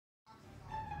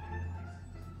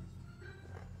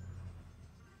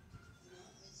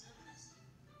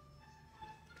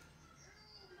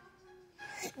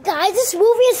Guys, this movie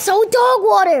is so dog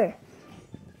water.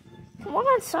 Come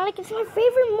on, Sonic, it's my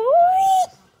favorite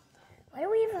movie. Why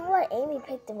do we even let Amy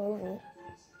pick the movie?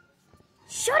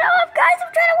 Shut up, guys,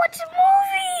 I'm trying to watch the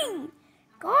movie.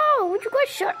 God, would you guys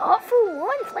shut up for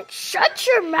once? Like, shut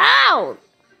your mouth.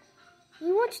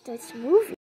 You watch this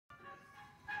movie.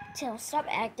 Tell, stop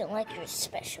acting like you're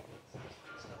special.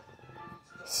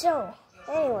 So,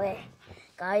 anyway,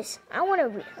 guys, I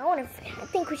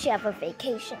think we should have a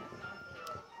vacation.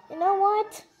 You know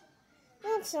what?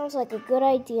 That sounds like a good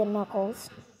idea, Knuckles.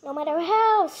 No matter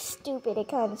how stupid it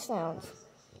kind of sounds.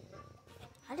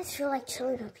 I just feel like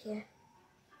chilling up here.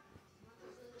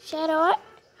 Shadow,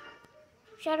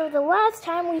 the last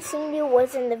time we seen you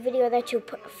was in the video that you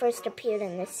first appeared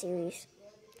in this series.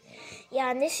 Yeah,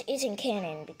 and this isn't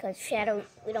canon because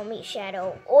we don't meet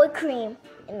Shadow or Cream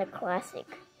in the classic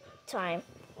time.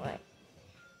 Right?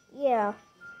 Yeah,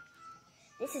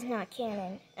 this is not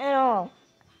canon at all.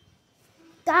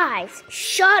 Guys,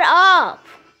 shut up!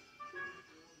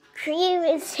 Cream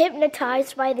is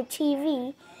hypnotized by the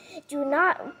TV. Do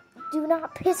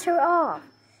not piss her off,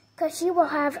 because she will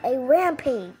have a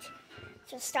rampage.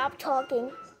 So stop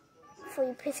talking before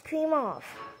you piss Cream off.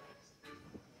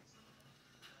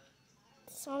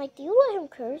 Sonic, do you let him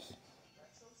curse?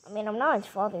 I mean, I'm not his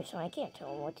father, so I can't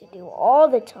tell him what to do all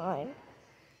the time.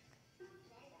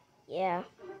 Yeah,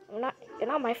 you're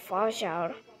not my father,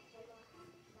 child.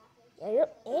 Yeah,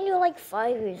 you're like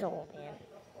 5 years old, man.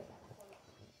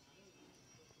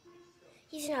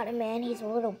 He's not a man, he's a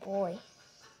little boy.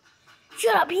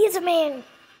 Shut up, he is a man.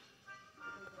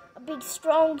 A big,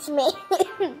 strong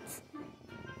man.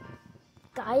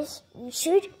 Guys, you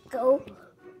should go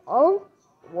all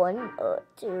 1,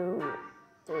 2,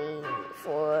 3,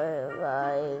 4,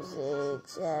 5,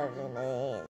 6, 7,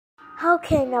 8.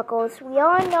 Okay, Knuckles, we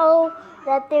all know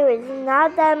that there is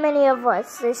not that many of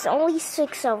us. There's only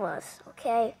 6 of us,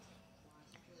 okay?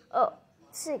 Oh,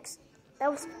 6. That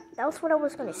was what I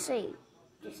was gonna say.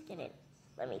 Just didn't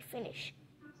let me finish.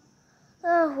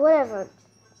 Whatever.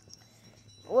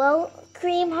 Well,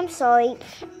 Cream, I'm sorry.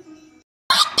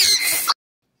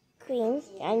 Cream,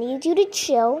 I need you to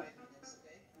chill.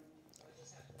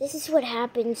 This is what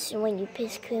happens when you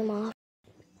piss Cream off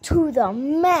to the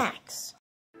max.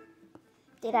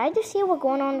 Did I just say we're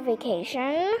going on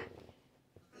vacation?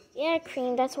 Yeah,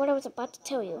 Cream, that's what I was about to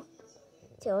tell you.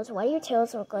 Tails, why do your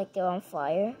tails look like they're on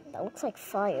fire? That looks like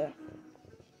fire.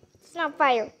 It's not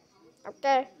fire.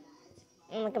 Okay?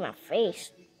 And look at my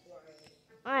face.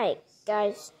 Alright,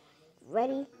 guys.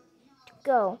 Ready to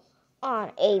go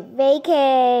on a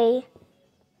vacay.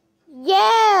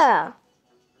 Yeah!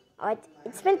 Alright,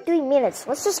 it's been 3 minutes.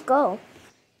 Let's just go.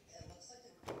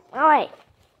 Alright.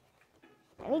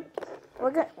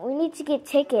 We need to get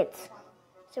tickets.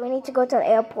 So we need to go to the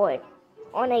airport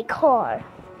on a car.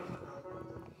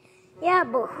 Yeah,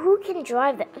 but who can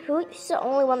drive that? Who's the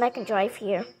only one that can drive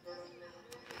here?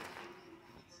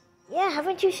 Yeah,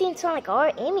 haven't you seen Sonic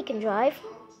R? Amy can drive.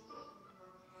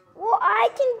 Well, I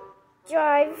can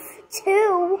drive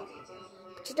too.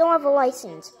 But you don't have a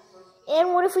license.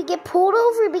 And what if we get pulled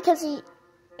over because of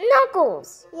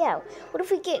Knuckles? Yeah, what if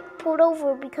we get pulled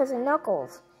over because of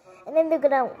Knuckles? And then they're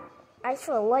gonna ask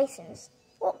for a license.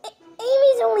 Well,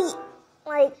 Amy's only,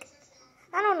 like,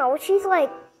 I don't know, she's like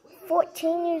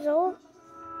 14 years old?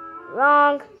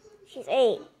 Wrong. She's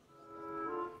 8.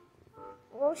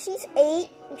 Well, she's 8.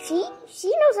 She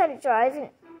knows how to drive, and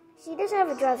she doesn't have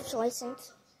a driver's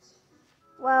license.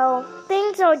 Well,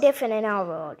 things are different in our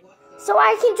world. So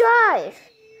I can drive.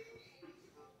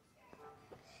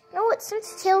 You know what?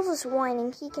 Since Tails is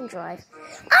whining, he can drive.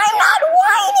 I'm not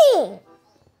whining!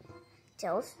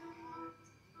 Tails,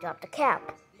 drop the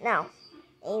cap. Now,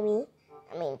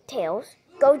 Tails,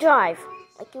 go drive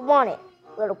like you want it,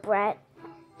 little brat.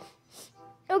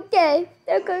 Okay,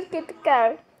 let's go get the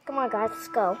car. Come on, guys, let's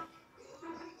go.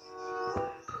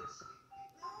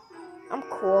 I'm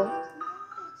cool.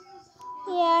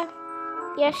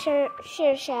 Yeah, sure,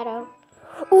 Shadow.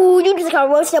 Ooh, you just got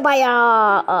roasted by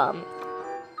a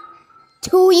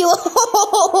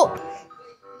 2-year-old.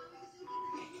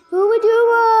 Who would you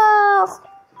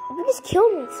just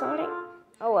killed me, Sonic.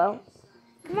 Oh well.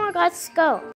 Come on, guys, let's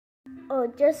go. Oh,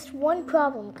 just one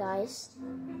problem, guys.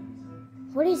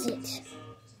 What is it?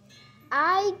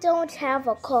 I don't have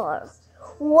a car.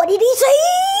 What did he say?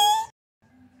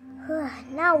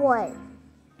 Now what?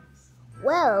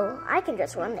 Well, I can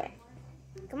just run there.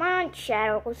 Come on,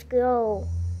 Shadow, let's go.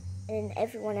 And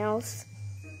everyone else.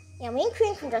 Yeah, me and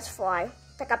Cream can just fly.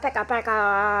 Pekka, pekka,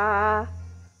 pekka.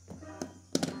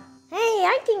 Hey,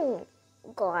 I can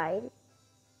glide.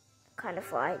 Kind of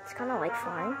fly. It's kind of like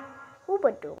flying. Who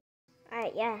would do?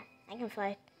 Alright, yeah, I can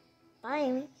fly.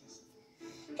 Bye.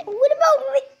 Hey, what about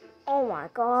me? Oh my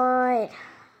god.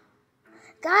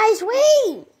 Guys,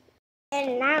 wait!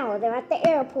 And now they're at the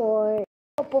airport.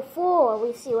 But before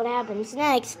we see what happens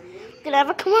next, we're gonna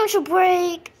have a commercial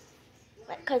break.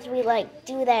 Because we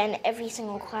do that in every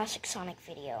single classic Sonic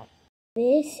video.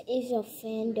 This is a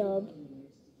fan dub.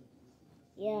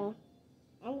 Yeah.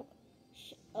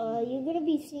 You're gonna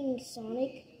be seeing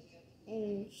Sonic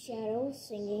and Shadow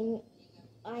singing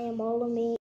I Am All of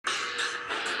Me.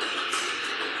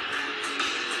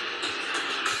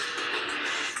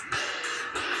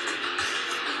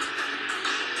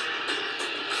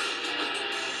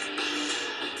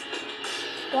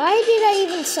 Why did I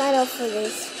even sign up for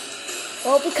this?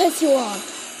 Well, because you are.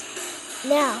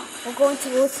 Now, we're going to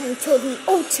listen to the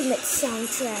ultimate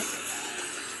soundtrack.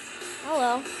 Oh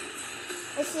well.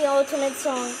 It's the ultimate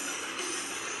song.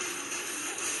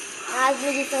 As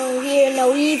we don't hear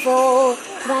no evil,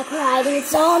 black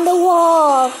writings on the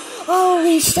wall,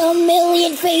 unleashed a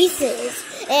million faces,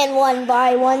 and one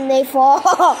by one they fall.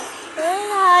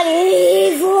 Great-hearted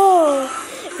evil,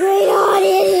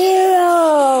 great-hearted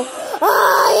hero,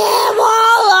 I am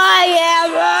all I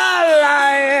am,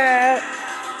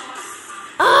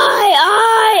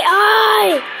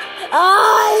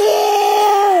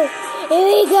 Here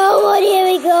we go, buddy, here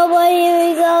we go, buddy, here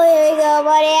we go,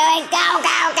 buddy, here we go.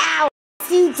 If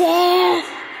you dare.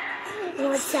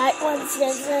 What's that? What's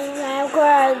this?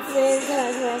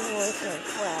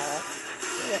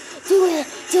 Do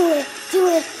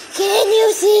it. Can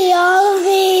you see all of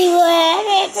me when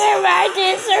it's a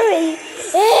rotisserie?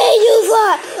 Hey, you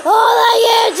fought all I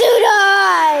am to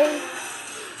die.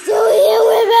 Do you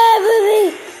remember me?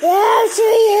 After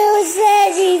you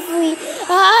set me free,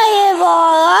 I am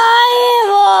all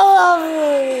of me.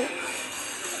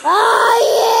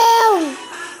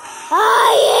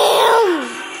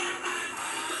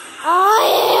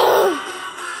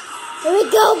 Here we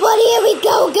go, buddy, here we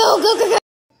go.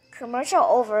 Commercial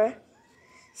over.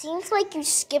 Seems like you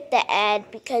skipped the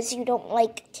ad because you don't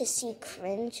like to see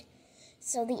cringe.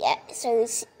 So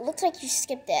it looks like you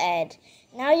skipped the ad.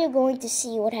 Now you're going to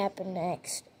see what happened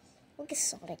next. Look at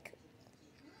Sonic.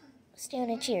 Stand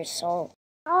and cheer, soul.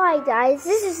 Alright guys,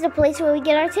 this is the place where we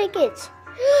get our tickets.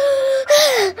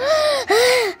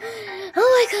 Oh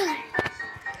my god.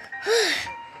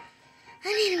 I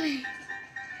need a minute.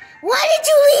 Why did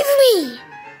you leave me?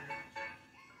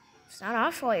 It's not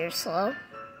our fault you're slow.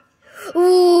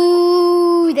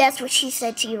 Ooh, that's what she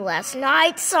said to you last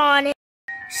night, Sonic.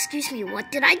 Excuse me,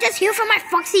 what did I just hear from my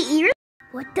foxy ears?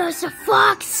 What does the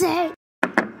fox say?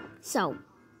 So,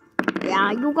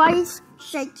 yeah, you guys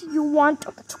said you want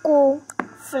to go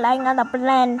flying on a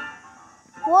plane.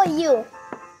 Who are you?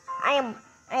 I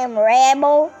am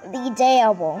Rebel the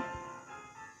Devil.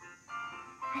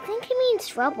 I think he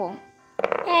means Rebel.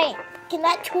 Hey, can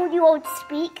that 2-year-old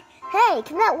speak? Hey,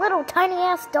 can that little tiny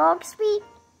ass dog speak?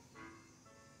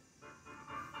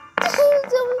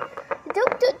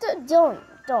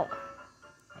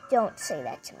 Don't say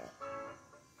that to me.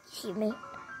 Hear me?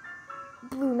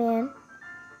 Blue man.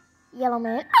 Yellow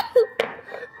man.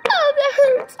 Oh, that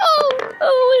hurts. Oh,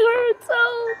 it hurts.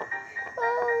 Oh.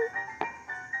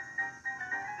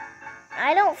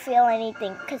 I don't feel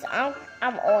anything because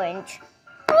I'm orange.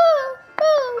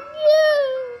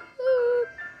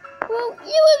 Well,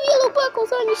 you have yellow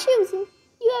buckles on your shoes, and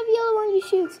you have yellow on your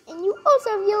shoes, and you also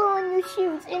have yellow on your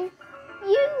shoes, and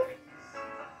you,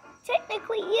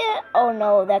 technically, yeah. Oh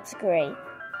no, that's gray.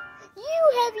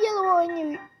 You have yellow on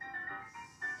your,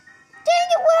 dang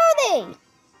it, where are they?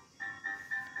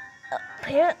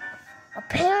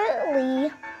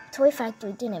 Apparently, Toy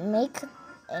Factory didn't make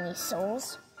any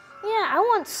souls. Yeah, I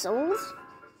want souls.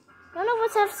 None of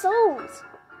us have souls.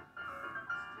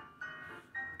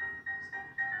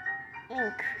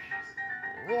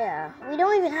 Yeah, we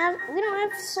don't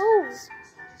have souls.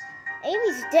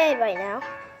 Amy's dead right now.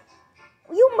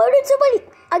 You murdered somebody.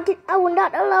 I will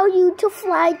not allow you to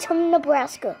fly to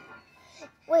Nebraska.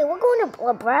 Wait, we're going to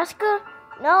Nebraska?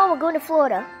 No, we're going to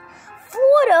Florida.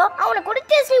 Florida? I want to go to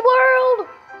Disney World.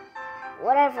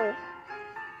 Whatever.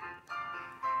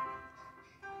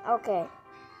 Okay.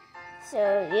 So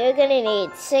you're gonna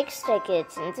need 6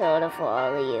 tickets in total for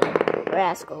all of you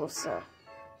rascals. So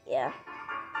yeah,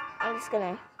 I'm just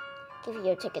gonna give you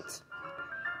your tickets.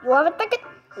 You have a ticket.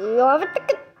 You have a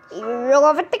ticket. You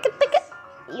have a ticket.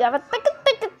 You have a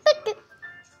ticket.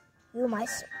 You,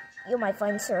 my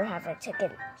fine sir, have a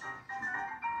ticket.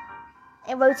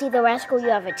 And Rosie the Rascal, you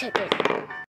have a ticket.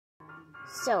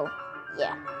 So,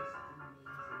 yeah.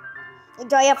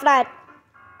 Enjoy your flight.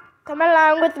 Come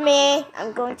along with me.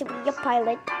 I'm going to be your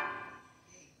pilot.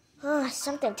 Oh,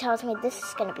 something tells me this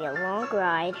is going to be a long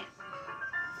ride.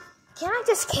 Can I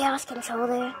just chaos control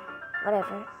there?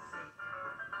 Whatever.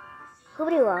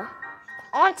 Who-ba-doo-ah.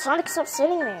 Come on, Sonic, stop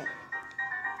sitting there.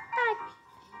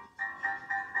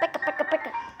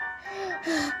 Pekka.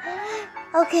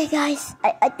 Okay, guys.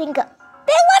 I think... they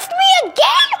left me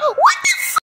again? What the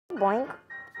f***? Boink.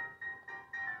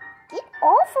 Get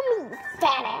off of me,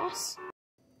 fat ass.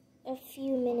 A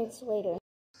few minutes later.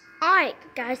 Alright,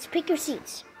 guys, pick your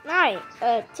seats. Alright,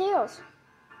 Tails.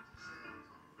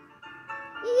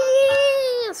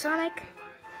 Yeah, Sonic.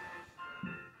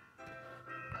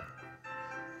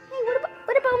 Hey,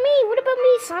 what about me? What about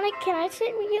me, Sonic? Can I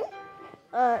sit with you?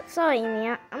 Sorry,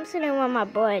 Amy. I'm sitting with my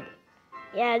bud.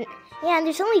 Yeah, and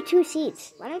there's only 2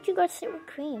 seats. Why don't you go sit with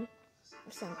Cream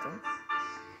or something?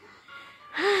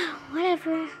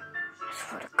 Whatever. I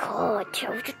swear to God,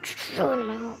 Tails, just ruined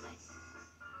my moment.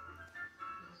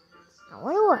 I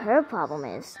wonder what her problem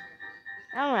is.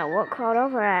 I don't know what crawled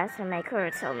over her ass to make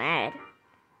her so mad.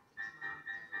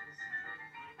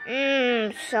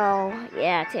 So,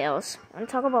 yeah, Tails. Want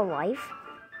to talk about life?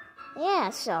 Yeah,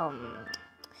 so,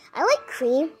 I like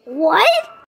Cream. What?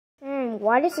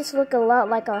 Why does this look a lot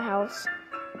like our house?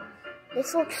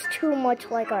 This looks too much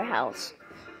like our house.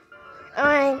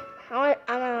 Alright,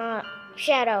 I'm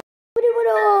Shadow.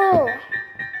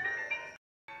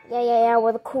 Yeah,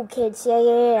 we're the cool kids.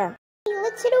 Yeah. Hey,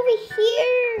 let's sit over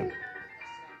here.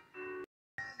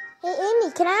 Hey,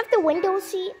 Amy, can I have the window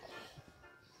seat?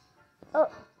 Oh.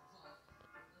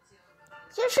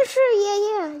 Sure.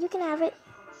 Yeah, you can have it.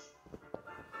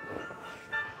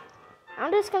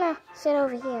 I'm just gonna sit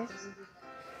over here.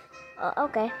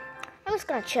 Okay. I'm just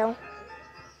gonna chill.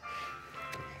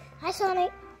 Hi,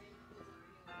 Sonic.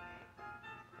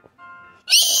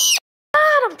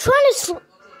 God, I'm trying to sleep.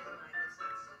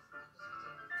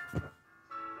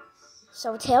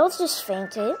 So Tails just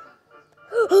fainted.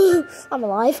 I'm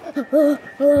alive.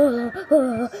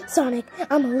 Sonic,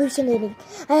 I'm hallucinating.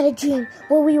 I had a dream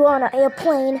where we were on an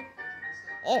airplane.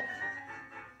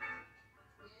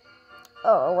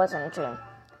 Oh, it wasn't a dream.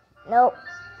 Nope.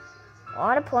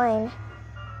 On a plane.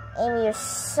 Amy, you're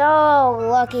so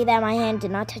lucky that my hand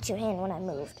did not touch your hand when I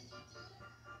moved.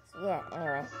 So yeah,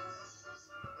 anyway.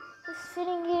 Just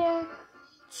sitting here,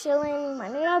 chilling,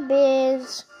 minding our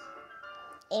biz.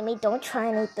 Amy, don't try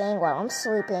anything while I'm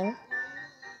sleeping.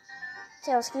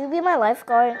 Tails, can you be my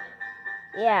lifeguard?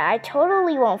 Yeah, I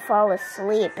totally won't fall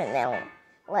asleep and then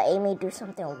let Amy do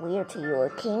something weird to you or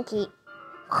kinky.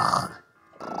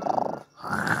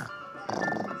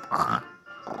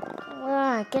 Well,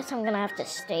 I guess I'm gonna have to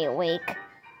stay awake. We'll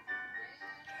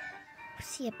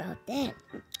see about that.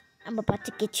 I'm about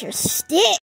to get your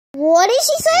stick. What did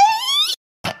she say?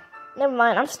 Never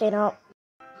mind, I'm staying up.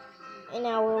 An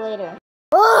hour later.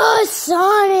 Oh,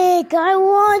 Sonic, I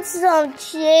want some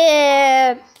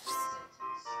chips.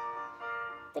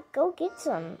 Go get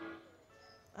some.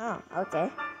 Oh, okay.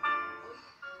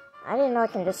 I didn't know I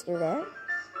can just do that.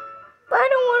 But I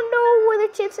don't want to know where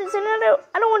the chips is, and I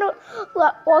don't want to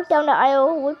walk down the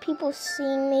aisle with people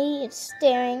seeing me and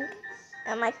staring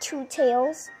at my 2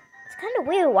 tails. It's kind of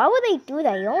weird. Why would they do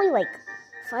that? You're only like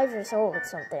 5 years old or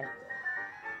something.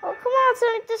 Oh, come on,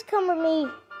 Sonic, just come with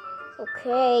me.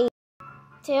 Okay.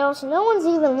 Tails, no one's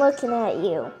even looking at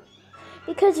you.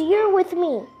 Because you're with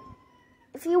me.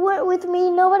 If you weren't with me,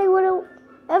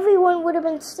 everyone would have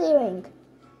been staring.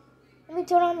 Let me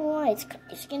turn on the lights.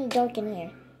 It's getting dark in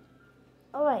here.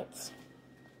 Alright.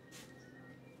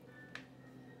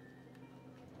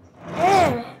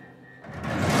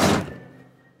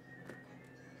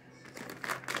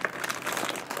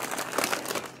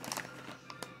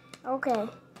 Okay.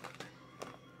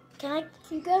 Can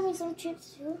you grab me some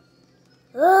chips too?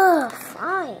 Ugh,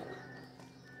 fine.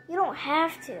 You don't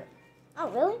have to. Oh,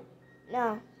 really?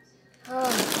 No. Oh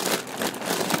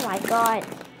my God.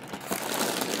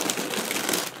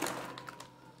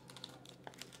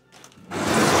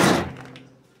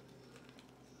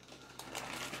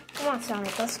 Come on,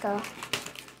 Sonic, let's go.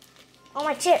 Oh,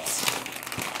 my chips.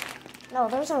 No,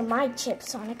 those are my chips,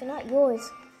 Sonic, not yours.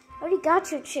 I already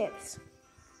got your chips.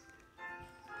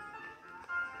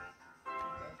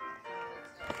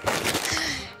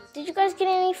 Did you guys get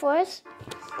any for us?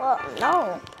 Well,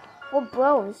 no. We're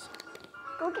bros.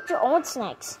 Go get your own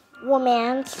snacks,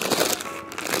 womans.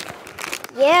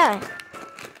 Yeah.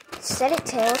 Said it,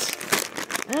 Tails.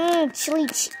 Chili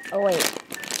cheese. Oh, wait.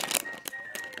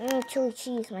 Chili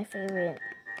cheese, my favorite.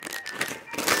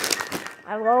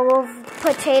 I love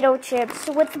potato chips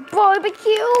with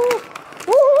barbecue.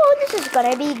 Oh, this is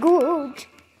gonna be good.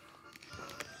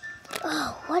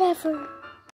 Oh, whatever.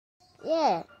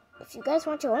 Yeah. If you guys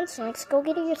want your own snacks, go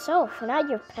get it yourself. We're not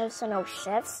your personal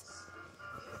chefs.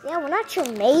 Yeah, we're not your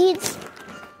maids.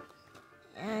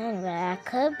 And that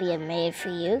could be a made for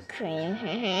you cream.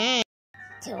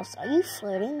 Tails, are you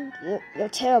flirting? You're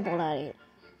terrible at it.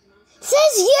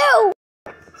 Says you!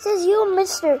 Says you,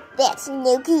 mister. That's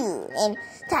no good. And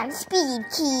time speed,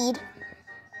 kid.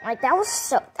 Like, that's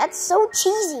so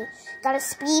cheesy. Got a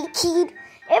speed, kid.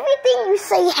 Everything you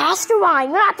say has to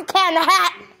rhyme. You're not the cat in the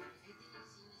hat.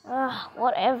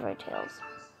 Whatever, Tails.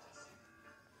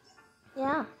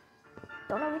 Yeah.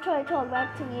 Don't ever try to talk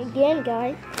back to me again,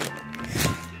 guys.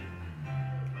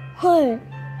 What?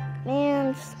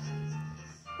 Man,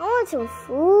 I want some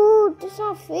food. That's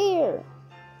not fair.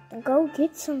 Then go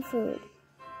get some food.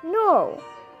 No.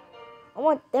 I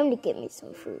want them to get me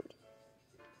some food.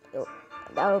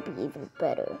 That'll be even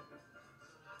better.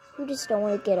 You just don't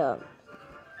want to get up.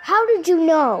 How did you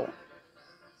know?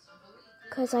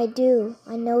 'Cause I do.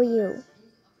 I know you.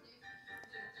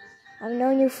 I've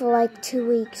known you for like 2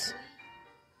 weeks.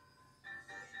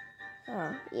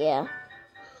 Oh, yeah.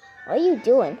 What are you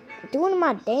doing? I'm doing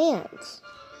my dance.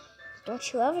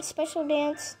 Don't you have a special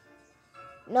dance?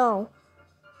 No.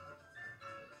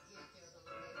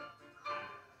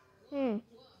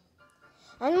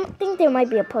 I think there might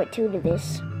be a part 2 to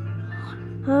this.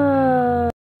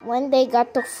 When they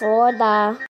got to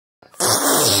Florida.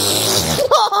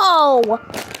 Whoa! What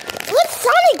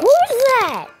Sonic? What was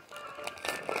that?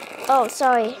 Oh,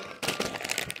 sorry.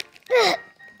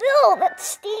 Ew, that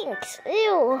stinks.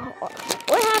 Ew.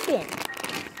 What happened?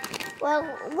 Well,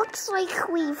 looks like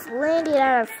we've landed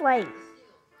our flight.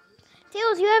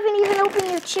 Tails, you haven't even opened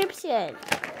your chips yet.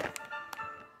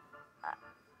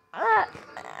 I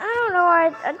don't know.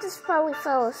 I just probably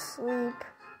fell asleep.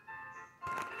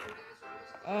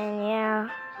 And yeah.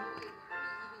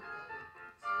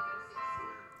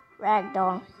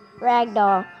 Ragdoll.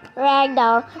 Ragdoll.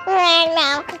 Ragdoll.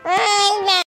 Ragdoll.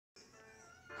 Ragdoll.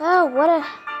 Oh, what a...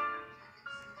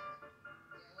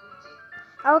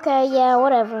 Okay, yeah,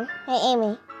 whatever. Hey,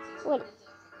 Amy. What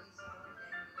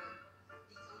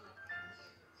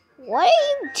are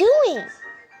you doing?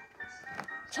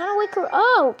 Trying to wake her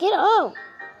up. Get up.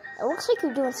 It looks like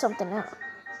you're doing something else.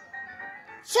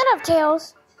 Shut up,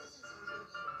 Tails.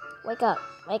 Wake up.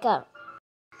 Wake up.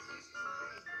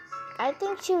 I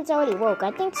think she was already woke.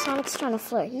 I think Sonic's trying to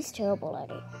flirt. He's terrible at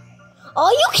it.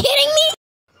 Are you kidding me?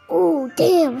 Oh,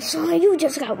 damn, Sonic, you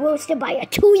just got roasted by a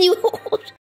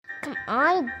 2-year-old. Come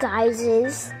on,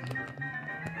 guyses.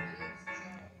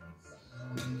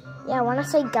 Yeah, when I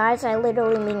say guys, I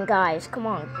literally mean guys. Come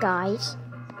on, guys.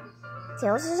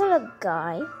 Tails isn't a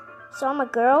guy. So I'm a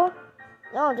girl?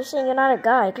 No, I'm just saying you're not a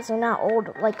guy because you're not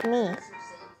old like me.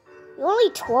 You're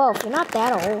only 12. You're not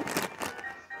that old.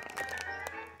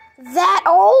 That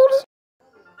old?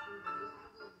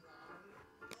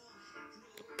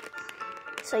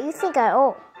 So you think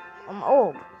I'm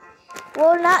old.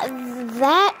 Well, not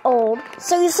that old.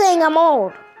 So you're saying I'm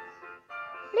old.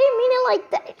 I didn't mean it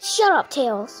like that. Shut up,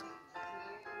 Tails.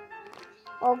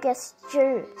 Well, guess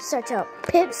you're such a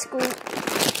pipsqueak.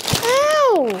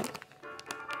 Ow!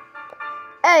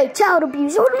 Hey, child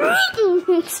abuse.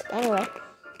 Anyway,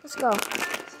 let's go.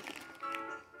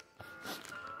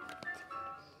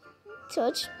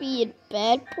 Touch me in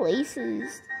bad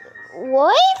places.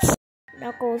 What?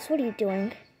 Knuckles, what are you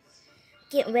doing?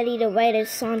 Getting ready to write a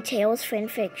song, Tails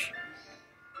fanfic.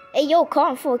 Hey, yo,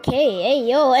 call 4K. Hey,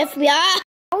 yo, FBI.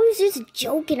 I was just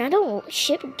joking. I don't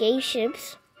ship gay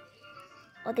ships.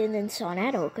 Other than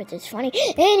Sonado, because it's funny.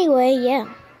 Anyway, yeah.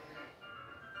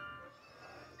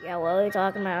 Yeah, what are we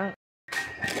talking about?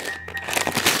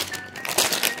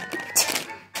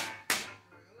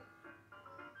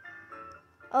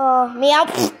 Oh, meow.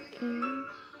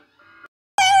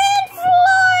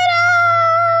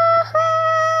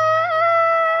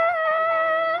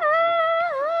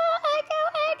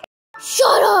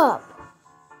 Shut up!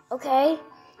 Okay?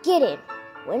 Get it.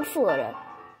 We're in Florida.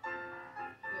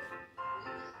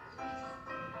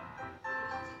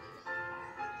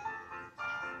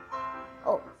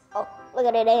 Oh, look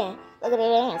at it dance. Look at it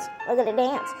dance. Look at it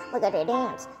dance. Look at it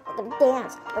dance. Look at it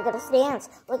dance. Look at this dance.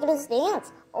 Look at this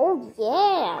dance. Oh,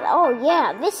 yeah. Oh,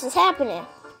 yeah. This is happening.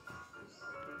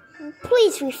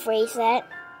 Please rephrase that.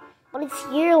 But it's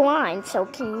your line, so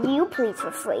can you please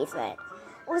rephrase that?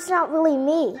 Well, it's not really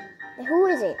me. Who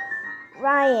is it?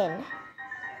 Ryan.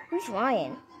 Who's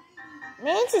Ryan?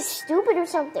 Man's is stupid or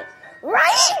something.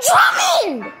 Ryan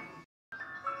Drummond!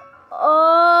 Oh,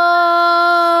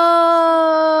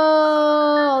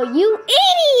 you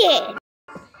idiot!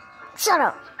 Shut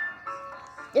up.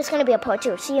 There's gonna be a part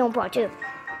 2. See you in part 2.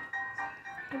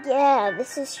 Yeah,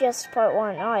 this is just part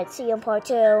 1. Alright, see you in part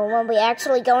 2 when we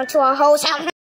actually go into our host house.